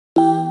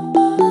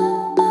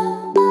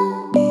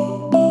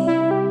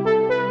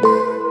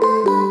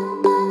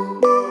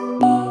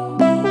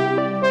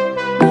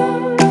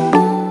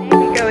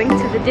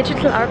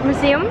little art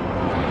museum.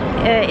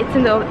 It's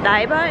in the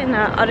Odaiba, in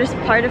the other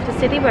part of the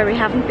city where we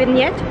haven't been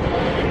yet.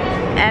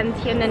 And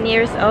here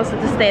near is also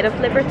the Statue of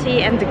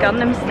Liberty and the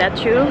Gundam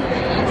statue.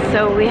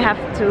 So we have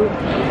to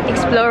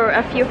explore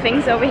a few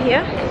things over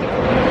here.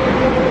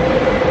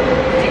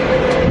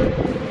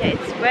 Yeah,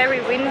 it's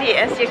very windy,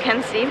 as you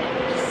can see.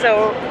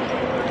 So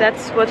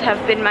that's what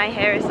have been. My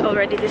hair is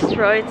already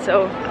destroyed.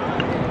 So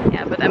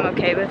yeah, but I'm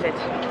okay with it.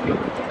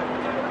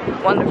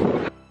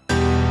 Wonderful.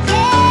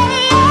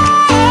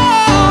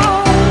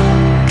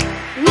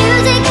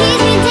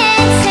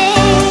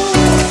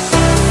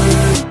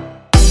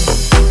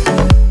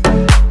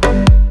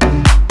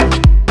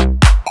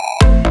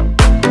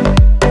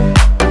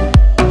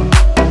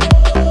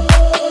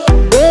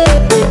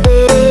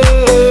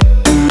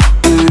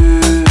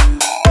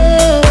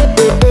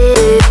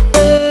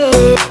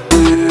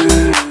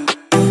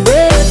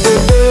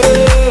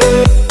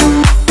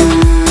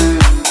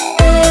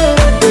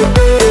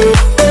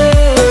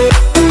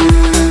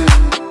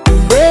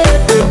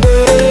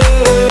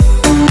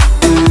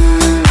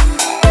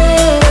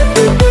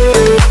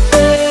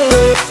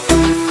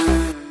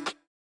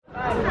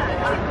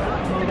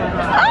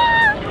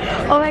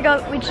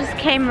 We just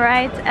came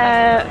right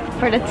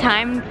for the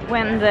time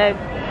when the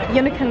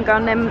Unicorn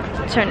Gundam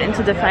turned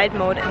into the fight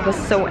mode. It was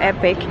so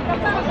epic.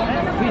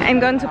 I'm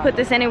going to put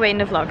this anyway in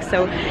the vlog,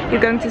 so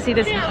you're going to see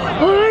this.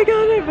 Oh my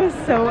god, it was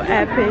so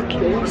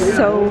epic.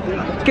 So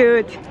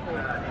good.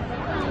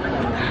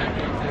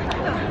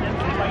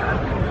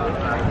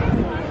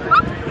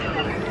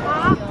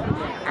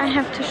 I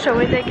have to show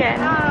it again.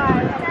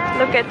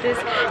 Look at this.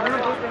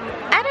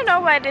 I don't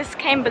know why this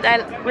came, but I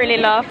really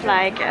love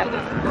like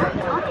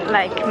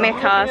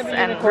mechas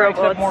and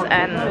robots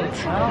and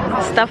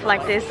stuff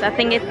like this. I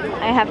think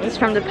I have this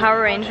from the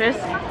Power Rangers.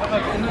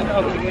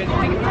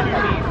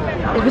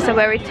 It was a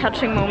very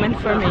touching moment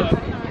for me.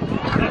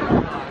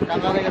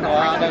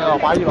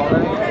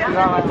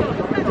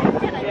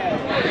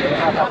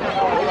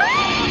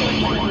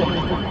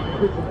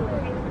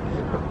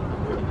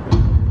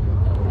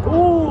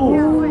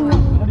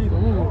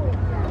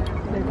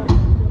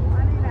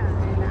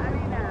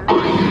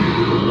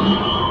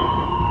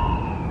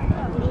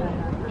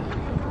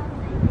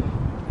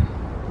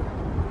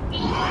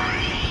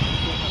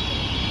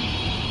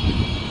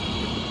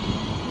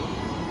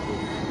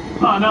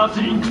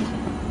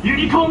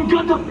 Unicorn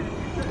Gundam!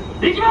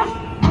 行きま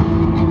す!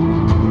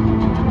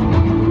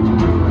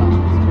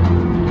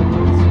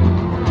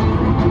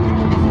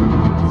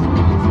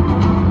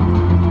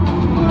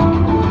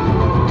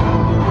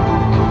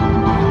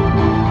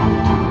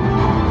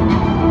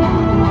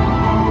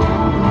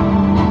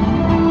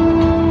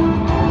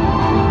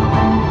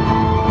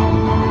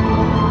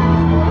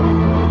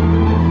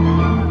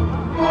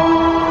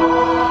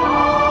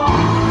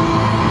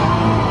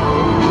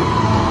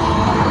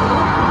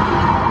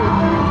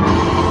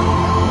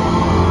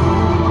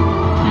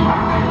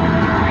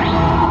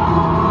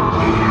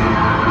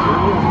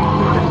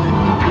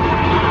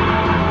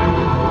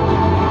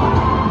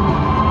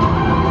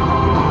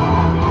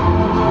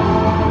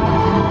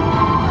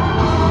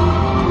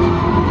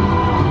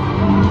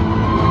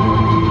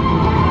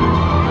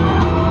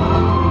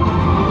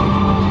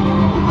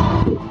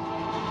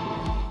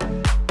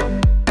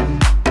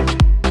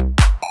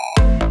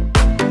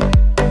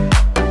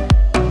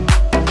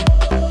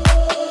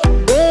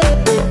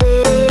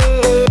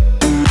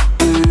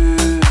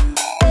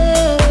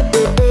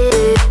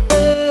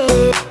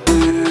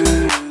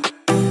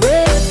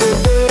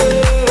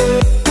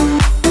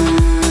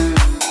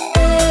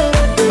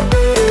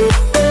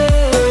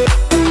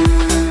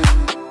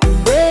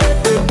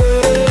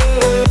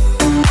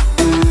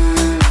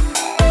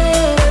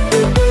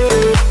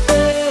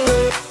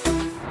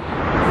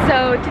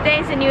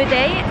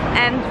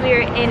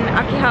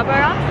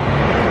 Akihabara,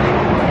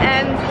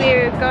 and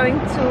we're going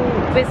to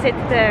visit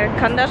the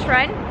Kanda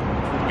Shrine.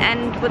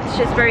 And what's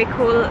just very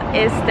cool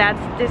is that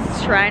this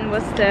shrine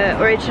was the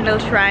original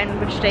shrine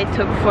which they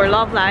took for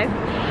Love Live.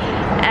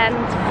 And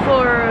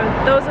for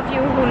those of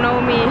you who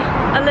know me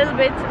a little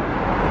bit,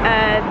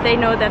 they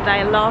know that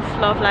I love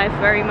Love Live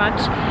very much.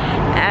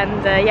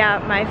 And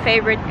yeah, my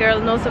favorite girl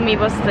Nozomi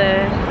was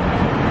the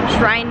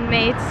shrine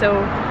maid,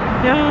 so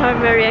yeah, I'm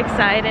very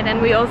excited.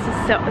 And we also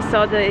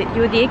saw the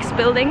UDX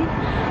building,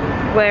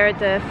 where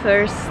the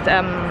first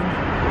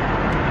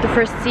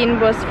scene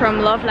was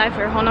from Love Live,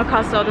 where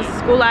Honoka saw the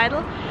school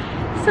idol.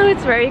 So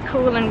it's very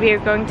cool, and we're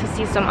going to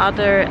see some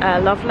other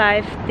Love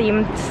Live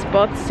themed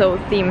spots, so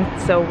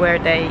where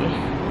they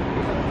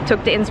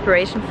took the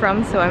inspiration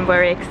from, so I'm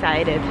very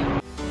excited.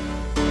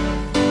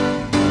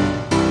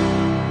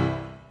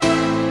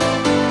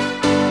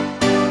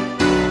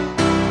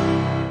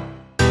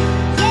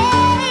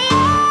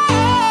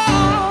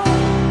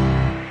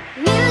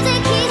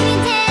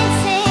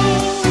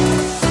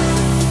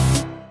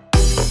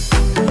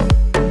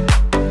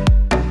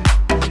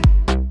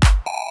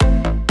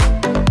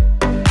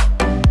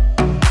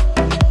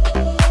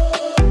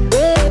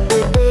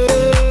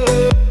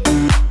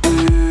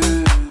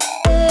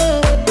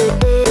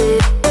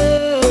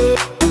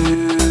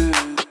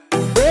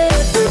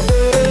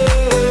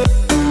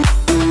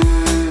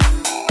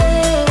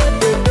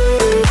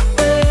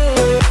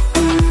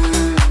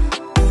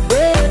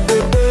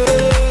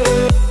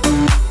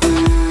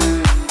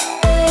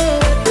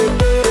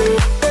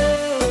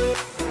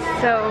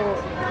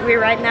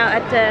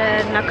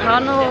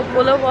 Nakano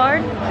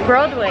Boulevard?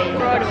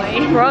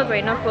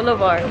 Broadway, not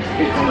Boulevard.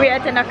 We're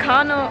at the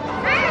Nakano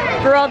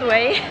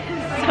Broadway.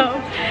 So,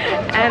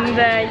 and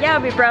yeah,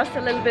 we browsed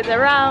a little bit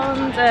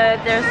around.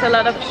 There's a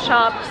lot of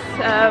shops.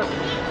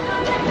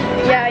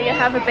 Yeah, you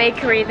have a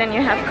bakery, then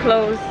you have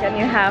clothes, and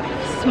you have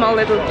small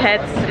little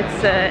pets.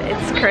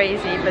 It's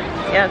crazy, but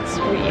yeah,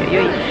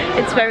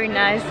 it's very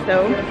nice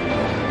though.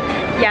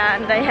 Yeah,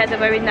 and I had a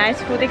very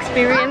nice food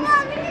experience.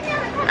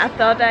 I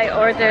thought I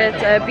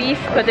ordered beef,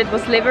 but it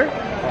was liver.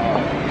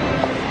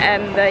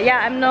 And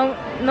yeah, I'm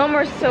no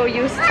more so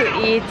used to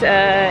eat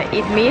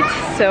meat,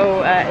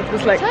 so it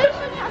was like,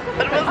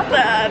 what was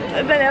that?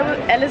 And then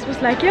Alice was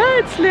like, yeah,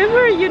 it's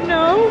liver, you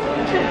know.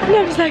 And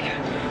I was like,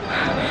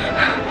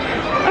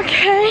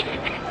 okay.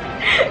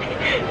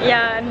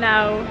 Yeah,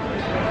 now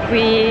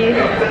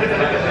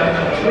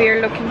we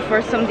are looking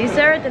for some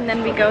dessert, and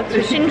then we go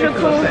to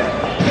Shinjuku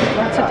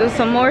to do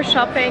some more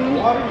shopping.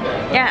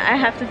 Yeah, I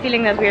have the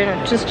feeling that we're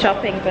not just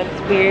shopping, but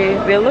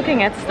we're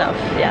looking at stuff.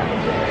 Yeah.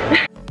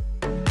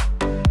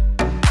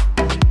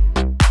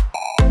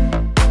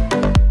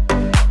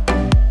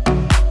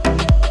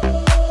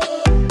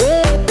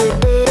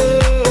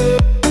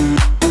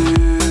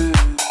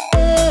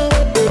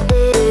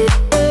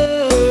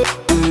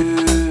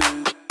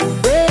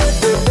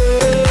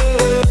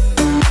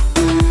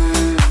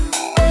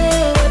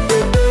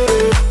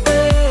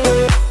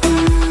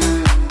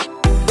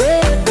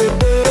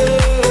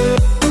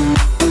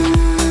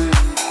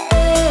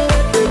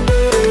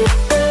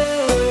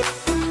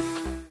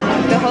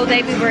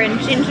 We were in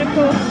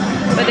Shinjuku,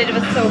 but it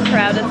was so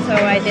crowded, so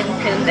I didn't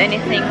film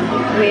anything.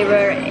 We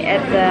were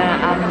at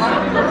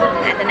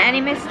an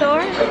anime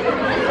store.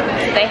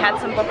 They had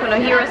some Boku no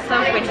Hero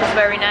stuff, which was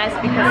very nice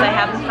because I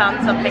haven't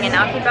found something in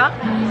Akiba.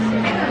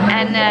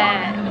 And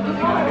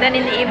then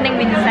in the evening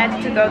we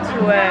decided to go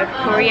to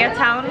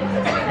Koreatown.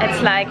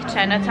 It's like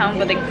Chinatown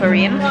but in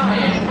Korean.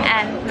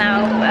 And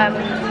now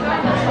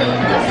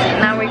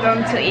we're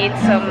going to eat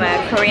some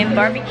Korean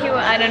barbecue.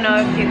 I don't know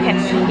if you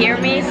can hear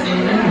me.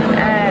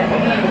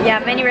 Yeah,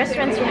 many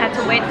restaurants you had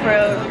to wait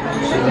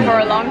for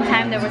a long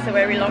time. There was a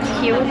very long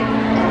queue.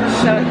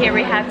 So here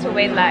we had to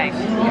wait like,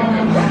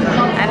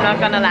 I'm not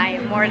gonna lie,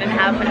 more than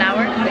half an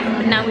hour.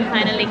 But now we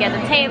finally get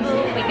a table.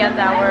 We get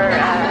our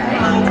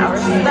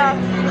stuff.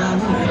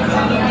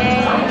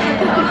 Yay.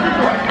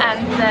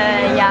 And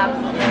yeah,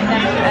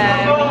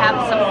 we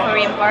have some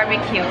Korean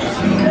barbecue.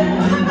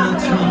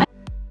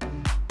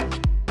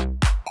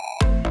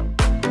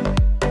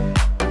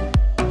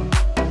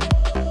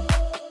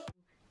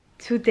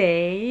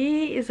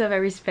 Today is a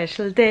very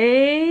special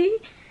day,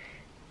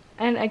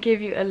 and I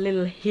give you a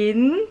little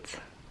hint.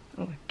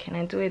 Oh, can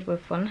I do it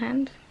with one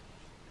hand?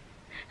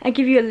 I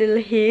give you a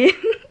little hint.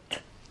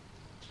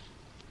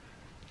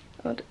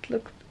 Oh, that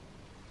looked...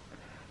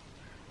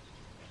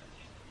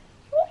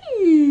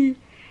 Whee!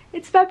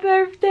 It's my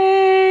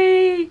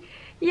birthday!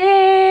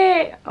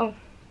 Yay! Oh,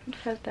 it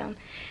fell down.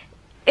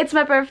 It's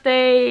my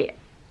birthday.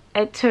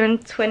 I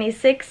turned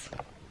 26.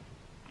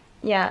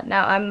 Yeah,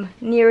 now I'm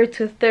nearer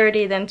to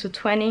 30 than to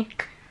 20.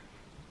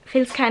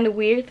 Feels kind of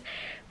weird.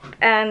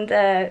 And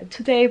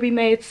today we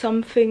made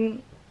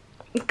something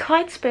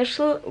quite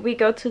special. We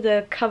go to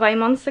the Kawaii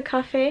Monster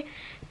Cafe,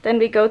 then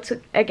we go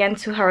again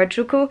to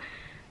Harajuku,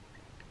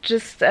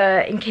 just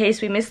in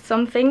case we missed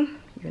something.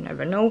 You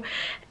never know.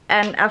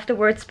 And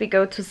afterwards we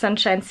go to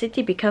Sunshine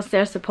City because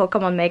there's a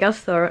Pokemon Mega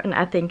Store, and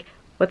I think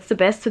what's the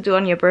best to do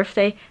on your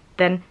birthday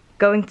than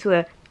going to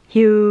a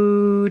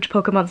huge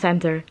Pokemon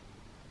Center?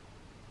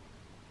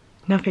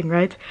 Nothing,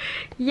 right?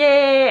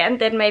 Yay! And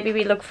then maybe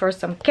we look for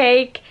some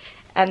cake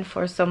and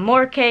for some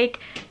more cake,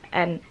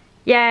 and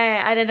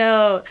yeah, I don't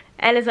know.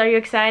 Alice, are you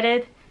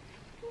excited?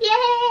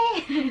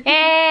 Yay!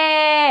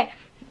 Yay!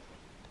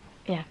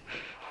 Yeah.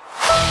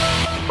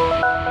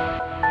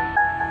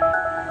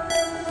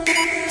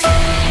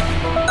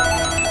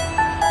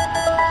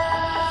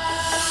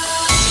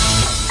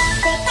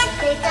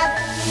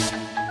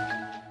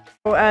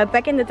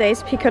 Back in the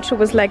days, Pikachu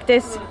was like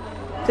this.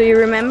 Do you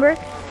remember?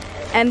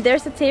 And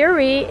there's a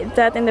theory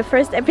that in the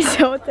first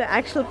episode the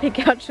actual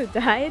Pikachu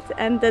died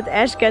and that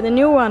Ash got a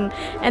new one,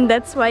 and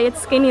that's why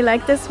it's skinny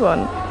like this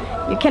one.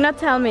 You cannot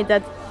tell me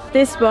that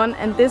this one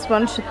and this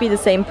one should be the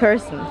same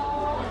person.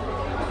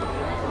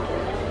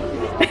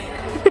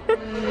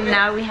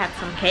 Now we have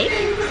some cake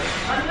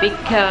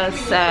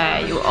because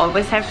you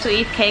always have to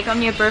eat cake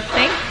on your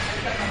birthday.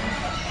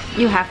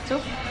 You have to.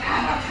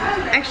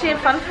 Actually, a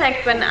fun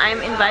fact, when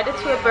I'm invited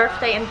to a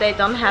birthday and they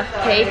don't have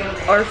cake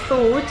or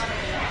food,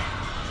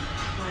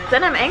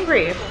 then I'm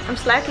angry. I'm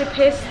slightly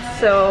pissed.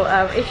 So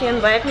if you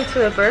invite me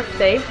to a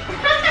birthday,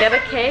 get a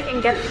cake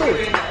and get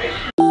food.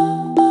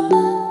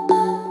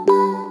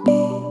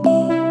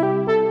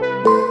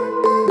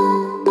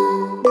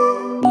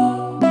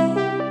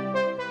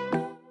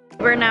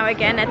 We're now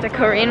again at the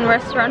Korean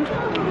restaurant.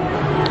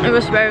 It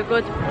was very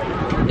good.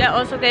 They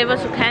also gave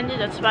us a candy,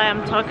 that's why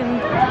I'm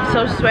talking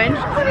so strange.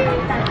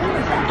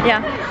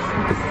 Yeah.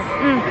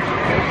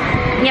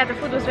 Yeah, the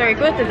food was very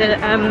good.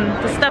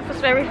 The staff was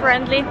very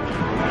friendly,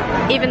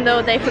 even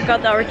though they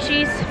forgot our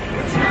cheese.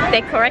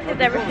 they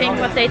corrected everything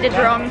what they did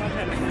wrong.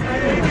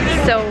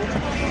 So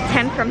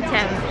 10 from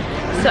 10.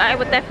 So I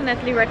would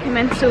definitely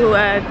recommend to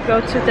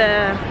go to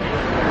the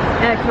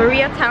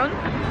Koreatown.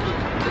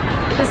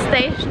 The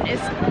station is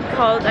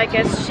called, I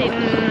guess,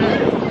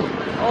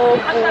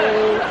 Shin-Obu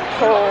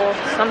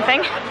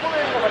something.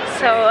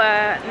 So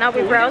now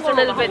we browse a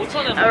little bit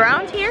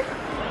around here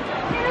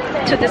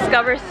to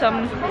discover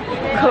some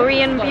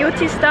Korean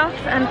beauty stuff,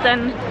 and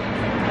then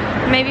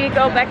maybe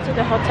go back to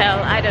the hotel,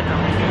 I don't know.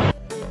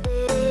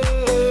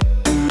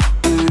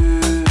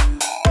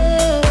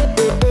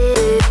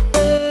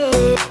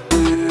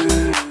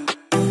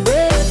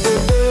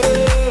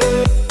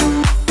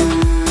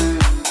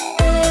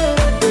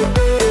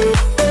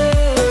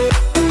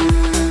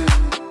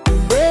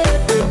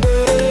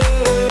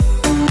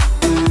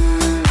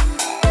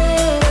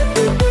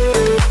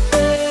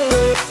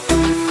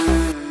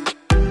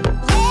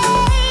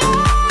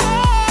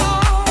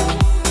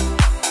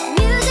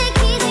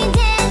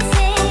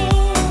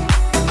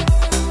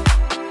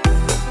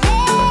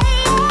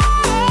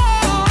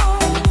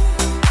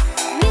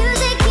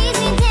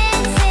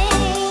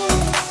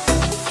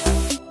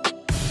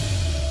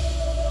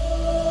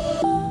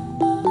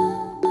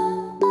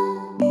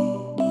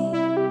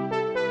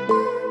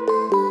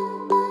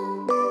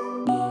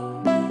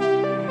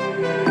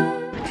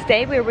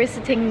 Today we're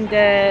visiting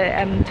the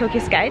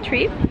Tokyo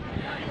Skytree.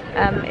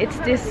 It's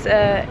this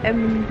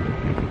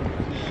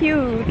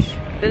huge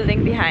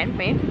building behind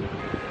me,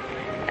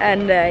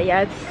 and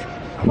yeah, it's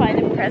quite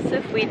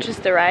impressive. We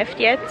just arrived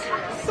yet,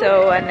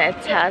 so, and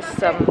it has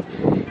some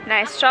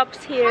nice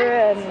shops here,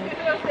 and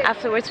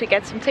afterwards we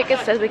get some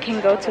tickets that we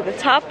can go to the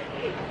top.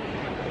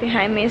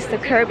 Behind me is the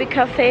Kirby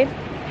Cafe,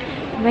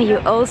 where you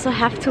also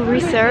have to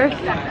reserve.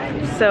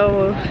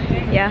 So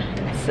yeah,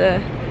 it's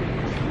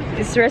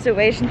this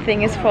reservation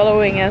thing is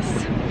following us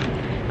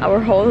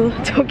our whole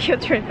Tokyo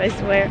trip, I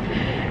swear.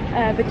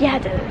 But yeah,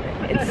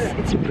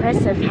 it's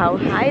impressive how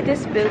high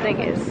this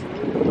building is.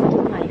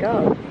 Oh my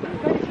god.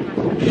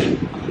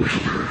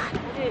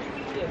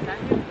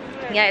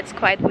 Yeah, it's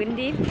quite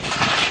windy,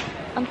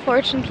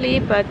 unfortunately,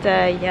 but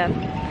yeah,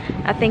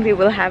 I think we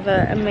will have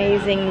an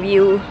amazing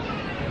view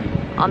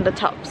on the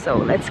top, so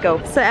let's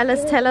go. So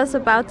Alice, tell us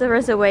about the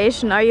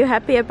reservation. Are you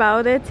happy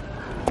about it?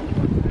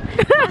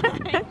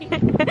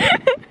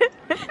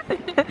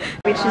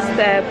 We just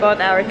bought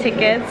our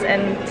tickets,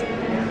 and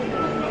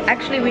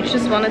actually we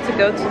just wanted to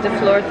go to the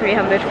floor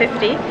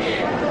 350,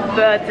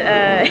 but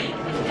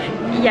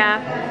yeah,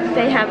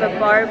 they have a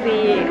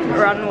Barbie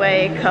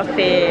runway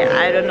cafe,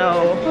 I don't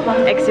know,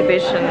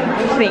 exhibition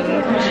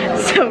thing.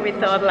 So we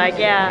thought, like,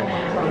 yeah,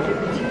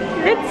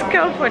 let's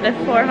go for the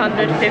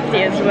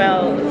 450 as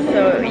well.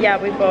 So yeah,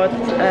 we bought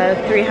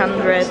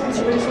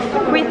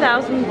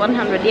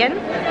 3,100 yen.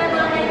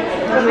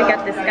 And we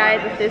got this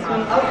guide with this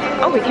one.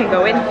 Oh, we can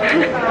go in.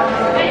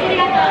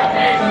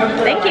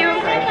 Thank you.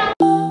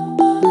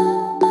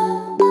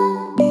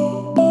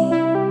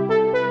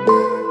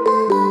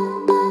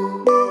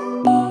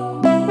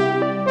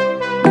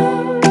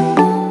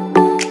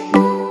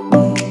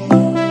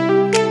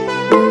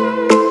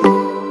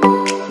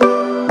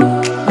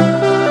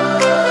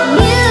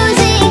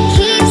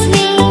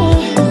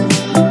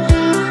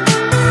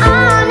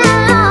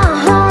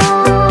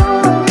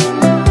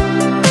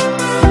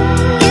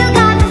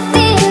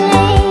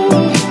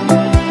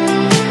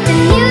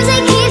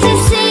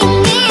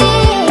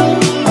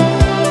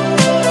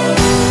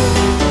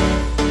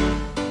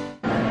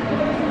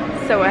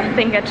 So I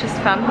think I just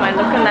found my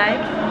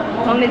lookalike.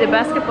 Only the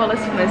basketball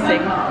is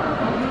missing.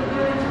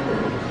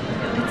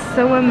 It's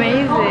so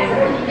amazing.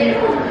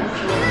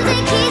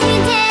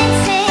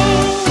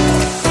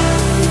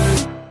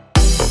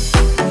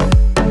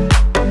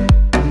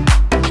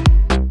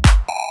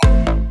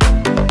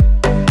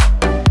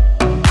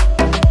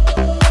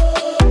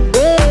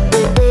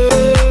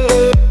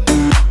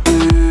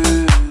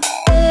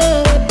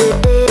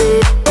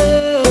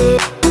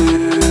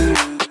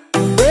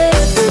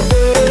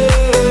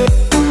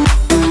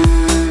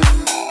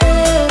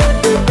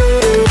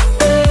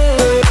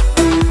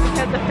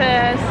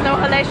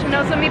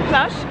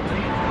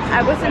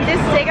 I was in this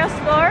Sega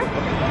store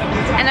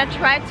and I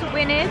tried to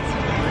win it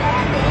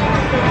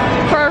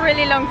for a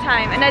really long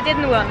time and I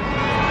didn't win.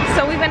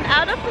 So we went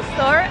out of the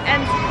store,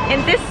 and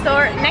in this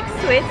store next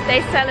to it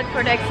they sell it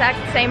for the exact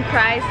same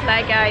price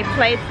like I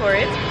played for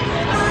it.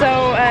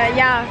 So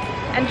yeah,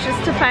 and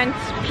just to find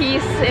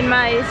peace in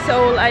my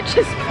soul I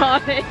just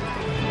bought it.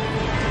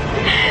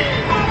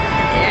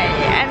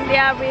 And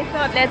yeah, we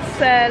thought let's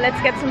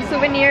get some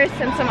souvenirs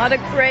and some other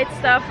great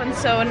stuff, and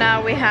so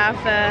now we have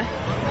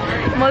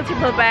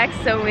multiple bags,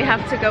 so we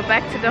have to go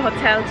back to the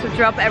hotel to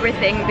drop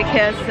everything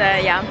because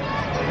yeah,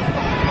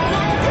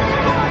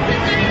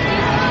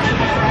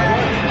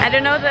 I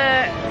don't know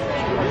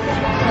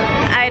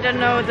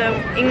the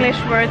English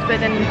word,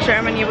 but in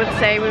German you would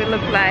say we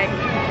look like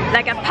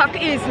a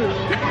Packesel.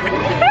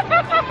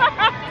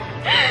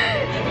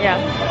 Yeah.